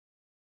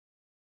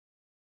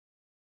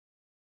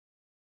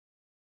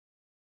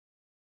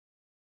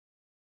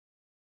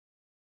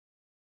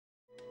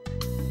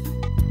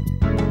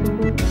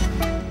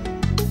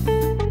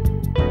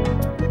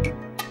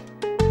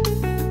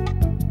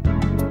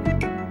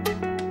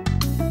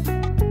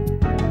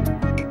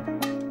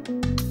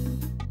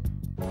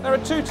There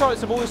are two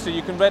types of oyster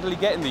you can readily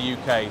get in the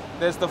UK.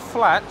 There's the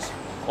flat,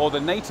 or the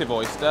native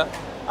oyster,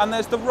 and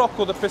there's the rock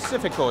or the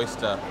Pacific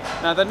oyster.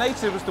 Now the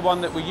native was the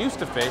one that we used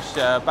to fish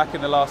back in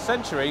the last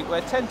century,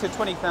 where 10 to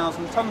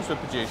 20,000 tonnes were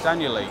produced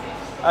annually.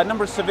 A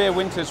number of severe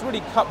winters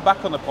really cut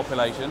back on the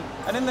population,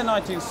 and in the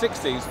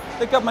 1960s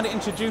the government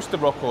introduced the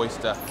rock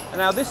oyster. And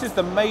now this is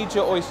the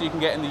major oyster you can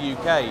get in the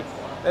UK.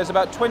 There's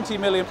about 20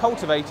 million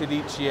cultivated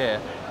each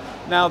year.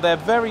 Now they're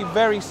very,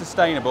 very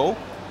sustainable.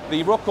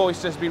 The rock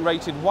oyster has been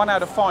rated 1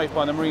 out of 5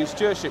 by the Marine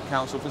Stewardship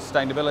Council for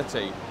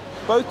sustainability.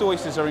 Both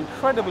oysters are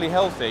incredibly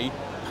healthy,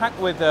 packed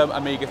with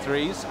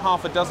omega-3s.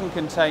 Half a dozen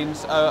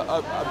contains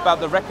about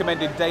the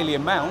recommended daily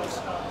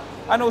amount,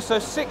 and also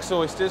 6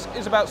 oysters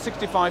is about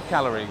 65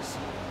 calories.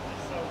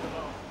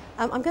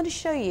 I'm going to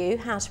show you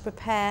how to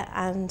prepare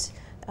and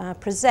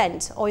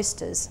present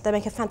oysters. They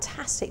make a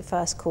fantastic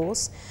first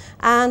course,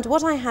 and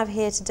what I have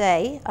here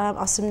today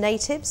are some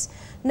natives.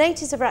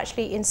 Natives are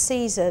actually in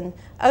season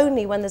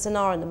only when there's an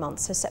R in the month,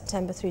 so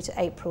September through to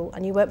April,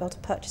 and you won't be able to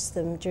purchase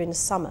them during the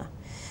summer.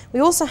 We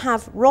also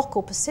have rock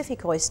or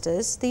Pacific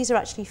oysters. These are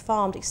actually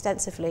farmed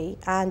extensively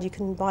and you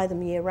can buy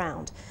them year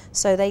round,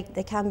 so they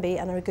can be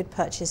and are a good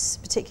purchase,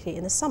 particularly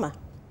in the summer.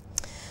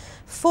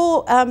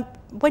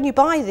 When you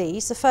buy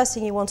these, the first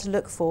thing you want to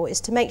look for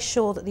is to make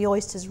sure that the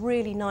oyster is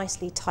really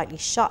nicely, tightly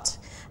shut,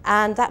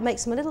 and that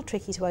makes them a little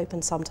tricky to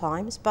open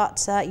sometimes,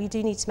 but you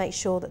do need to make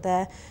sure that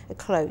they're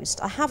closed.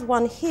 I have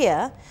one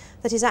here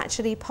that is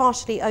actually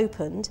partially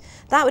opened.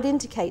 That would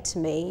indicate to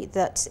me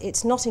that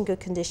it's not in good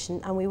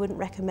condition, and we wouldn't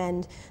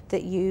recommend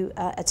that you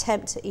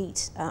attempt to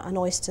eat an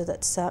oyster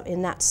that's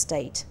in that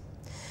state.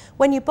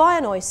 When you buy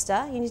an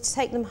oyster, you need to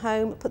take them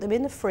home, put them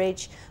in the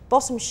fridge,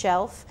 bottom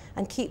shelf,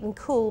 and keep them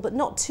cool but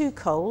not too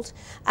cold.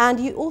 And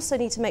you also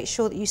need to make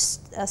sure that you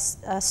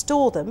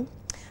store them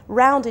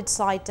rounded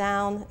side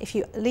down. If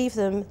you leave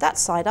them that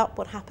side up,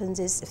 what happens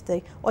is if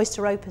the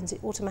oyster opens,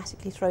 it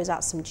automatically throws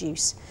out some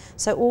juice.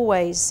 So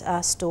always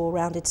store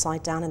rounded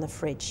side down in the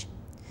fridge.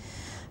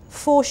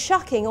 For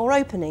shucking or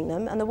opening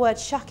them, and the word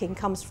shucking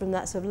comes from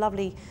that sort of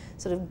lovely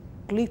sort of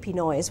gloopy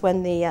noise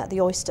when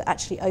the oyster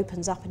actually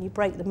opens up and you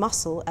break the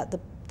muscle at the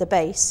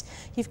base,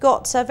 you've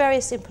got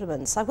various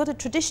implements. I've got a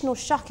traditional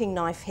shucking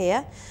knife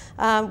here,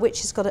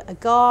 which has got a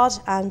guard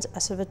and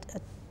a sort of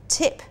a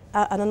tip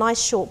and a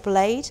nice short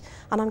blade,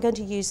 and I'm going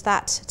to use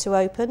that to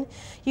open.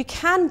 You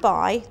can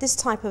buy this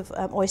type of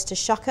oyster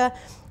shucker,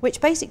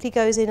 which basically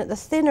goes in at the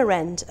thinner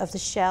end of the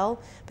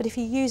shell, but if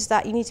you use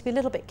that you need to be a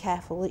little bit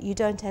careful that you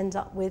don't end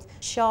up with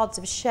shards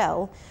of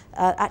shell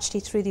actually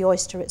through the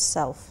oyster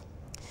itself.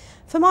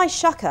 For my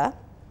shucker,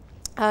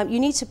 you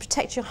need to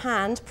protect your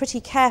hand pretty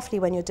carefully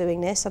when you're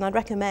doing this, and I'd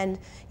recommend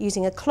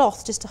using a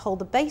cloth just to hold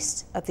the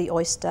base of the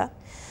oyster.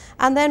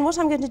 And then what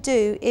I'm going to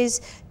do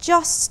is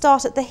just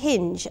start at the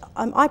hinge.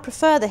 I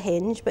prefer the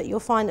hinge, but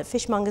you'll find that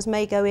fishmongers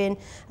may go in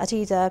at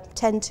either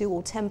 10 to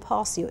or 10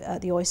 past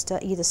the oyster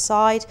either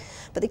side.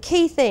 But the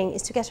key thing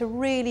is to get a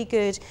really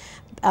good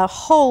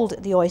hold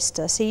at the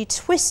oyster. So you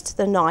twist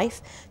the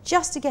knife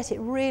just to get it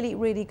really,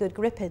 really good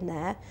grip in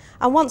there.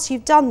 And once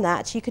you've done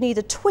that, you can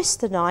either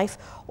twist the knife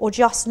or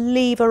just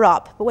lever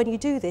up. But when you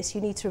do this,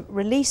 you need to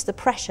release the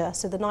pressure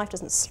so the knife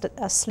doesn't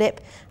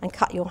slip and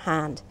cut your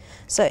hand.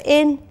 So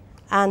in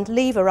and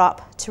lever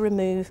up to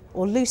remove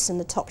or loosen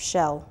the top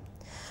shell.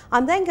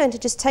 I'm then going to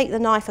just take the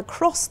knife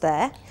across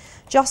there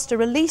just to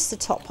release the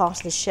top part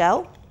of the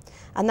shell,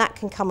 and that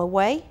can come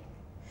away.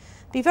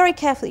 Be very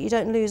careful that you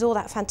don't lose all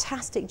that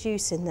fantastic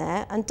juice in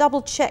there, and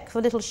double check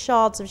for little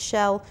shards of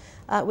shell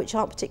which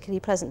aren't particularly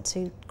pleasant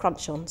to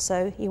crunch on,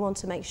 so you want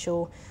to make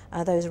sure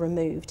those are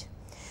removed.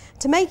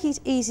 To make it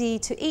easy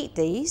to eat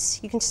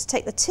these, you can just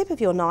take the tip of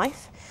your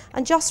knife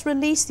and just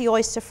release the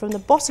oyster from the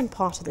bottom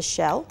part of the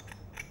shell,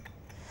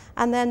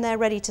 and then they're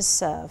ready to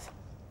serve.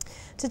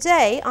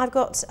 Today I've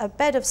got a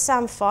bed of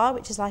samphire,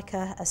 which is like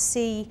a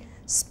sea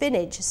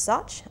spinach as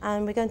such,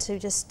 and we're going to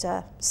just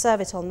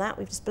serve it on that.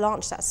 We've just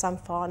blanched that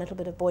samphire in a little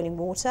bit of boiling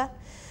water.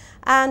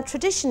 And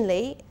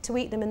traditionally, to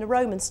eat them in the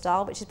Roman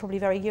style, which is probably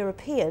very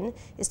European,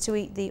 is to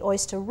eat the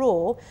oyster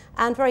raw,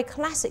 and very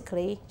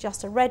classically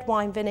just a red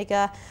wine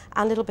vinegar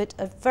and a little bit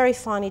of very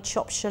finely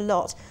chopped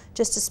shallot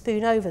just to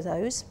spoon over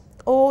those,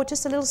 or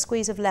just a little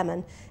squeeze of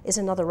lemon is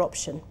another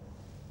option.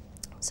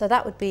 So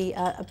that would be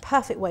a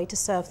perfect way to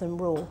serve them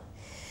raw.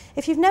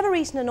 If you've never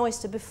eaten an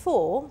oyster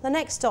before, the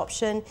next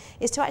option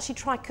is to actually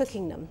try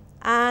cooking them.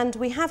 And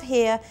we have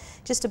here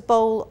just a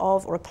bowl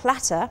of, or a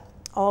platter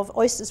of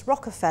oysters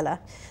Rockefeller.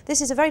 This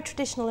is a very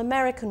traditional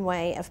American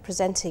way of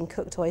presenting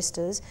cooked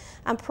oysters,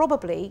 and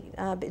probably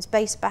it's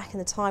based back in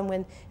the time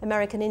when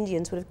American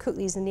Indians would have cooked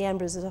these in the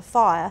embers of a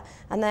fire,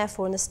 and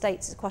therefore in the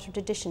States it's quite a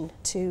tradition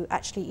to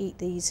actually eat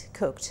these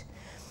cooked.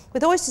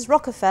 With oysters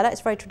Rockefeller,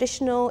 it's very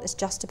traditional. It's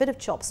just a bit of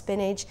chopped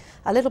spinach,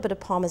 a little bit of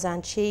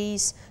Parmesan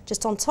cheese,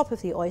 just on top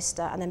of the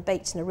oyster, and then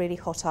baked in a really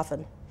hot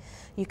oven.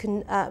 You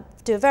can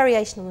do a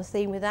variation on the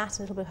theme with that,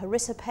 a little bit of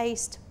harissa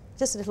paste,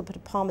 just a little bit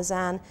of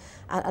Parmesan,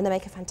 and they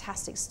make a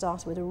fantastic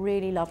starter with a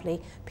really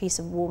lovely piece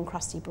of warm,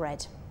 crusty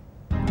bread.